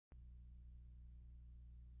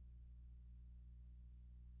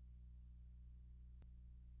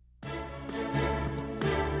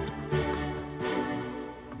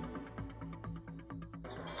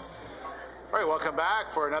right, welcome back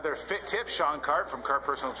for another Fit Tip. Shaun Karp from Karp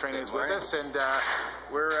Personal Training is with us, and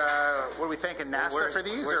what are we thanking NASA for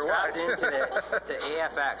these, or what? We're strapped into the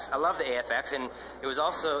AFX. I love the AFX, and it was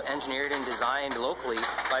also engineered and designed locally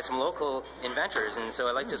by some local inventors, and so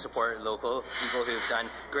I like to support local people who've done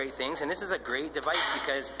great things. And this is a great device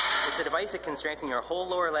because it's a device that can strengthen your whole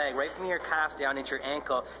lower leg, right from your calf down into your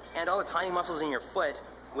ankle, and all the tiny muscles in your foot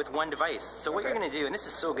with one device. So what you're going to do, and this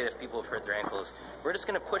is so good if people have hurt their ankles, we're just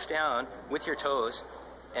going to push down with your toes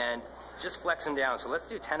and just flex them down. So let's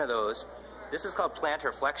do 10 of those. This is called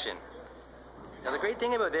plantar flexion. Now the great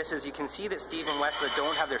thing about this is you can see that Steve and Wesla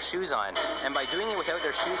don't have their shoes on, and by doing it without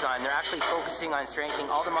their shoes on, they're actually focusing on strengthening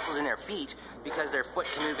all the muscles in their feet because their foot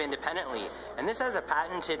can move independently. And this has a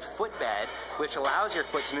patented footbed which allows your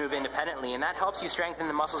foot to move independently, and that helps you strengthen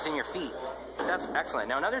the muscles in your feet. That's excellent.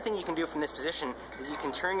 Now another thing you can do from this position is you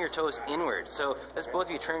can turn your toes inward. So let's both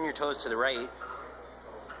of you turn your toes to the right.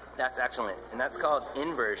 That's excellent. And that's called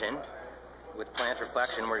inversion with plantar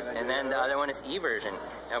flexion, and then the other one is eversion.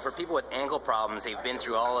 Now for people with ankle problems, they've been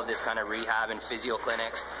through all of this kind of rehab and physio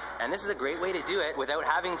clinics, and this is a great way to do it without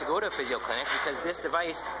having to go to a physio clinic because this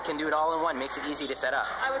device can do it all in one, makes it easy to set up.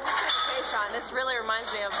 I was just going to say, Shaun, this really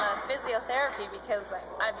reminds me of physiotherapy because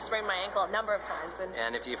I've sprained my ankle a number of times.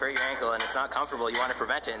 And if you've hurt your ankle and it's not comfortable, you want to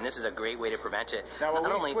prevent it, and this is a great way to prevent it. Now when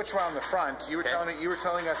we switch around the front, you were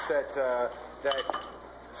telling us that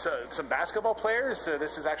So some basketball players,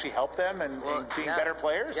 this has actually helped them in being better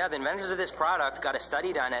players? Yeah, the inventors of this product got a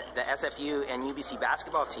study done at the SFU and UBC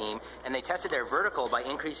basketball team, and they tested their vertical by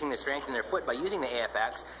increasing the strength in their foot by using the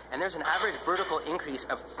AFX, and there's an average vertical increase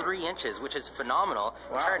of 3 inches, which is phenomenal.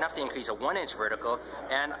 Wow. It's hard enough to increase a 1-inch vertical,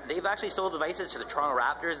 and they've actually sold devices to the Toronto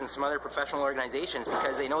Raptors and some other professional organizations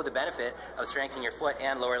because they know the benefit of strengthening your foot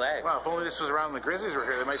and lower leg. Wow, if only this was around when the Grizzlies were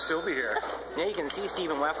here, they might still be here. Now you can see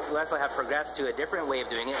Steve and Wesla have progressed to a different way of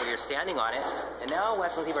doing it where you're standing on it, and now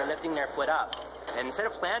Wesla and Steve are lifting their foot up. And instead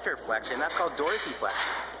of plantar flexion, that's called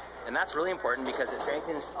dorsiflexion. And that's really important because it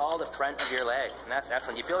strengthens all the front of your leg, and that's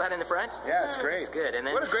excellent. You feel that in the front? Yeah, it's great. It's good. And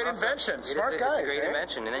then what a great invention! Smart guys. It's a great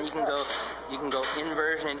invention. And then you can go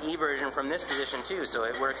inversion and eversion from this position too. So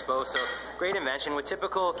it works both. So great invention. With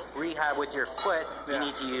typical rehab with your foot, you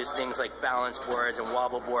need to use things like balance boards and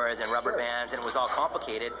wobble boards and rubber bands, and it was all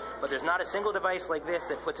complicated. But there's not a single device like this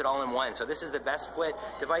that puts it all in one. So this is the best foot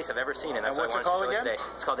device I've ever seen, and that's what's what it I called wanted to show again?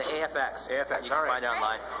 today. It's called the AFX. AFX. You can find it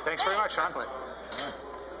online. Thanks very much, Shaun. Excellent.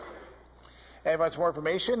 And if you want some more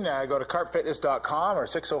information, go to karpfitness.com or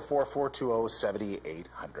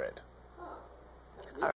 604-420-7800.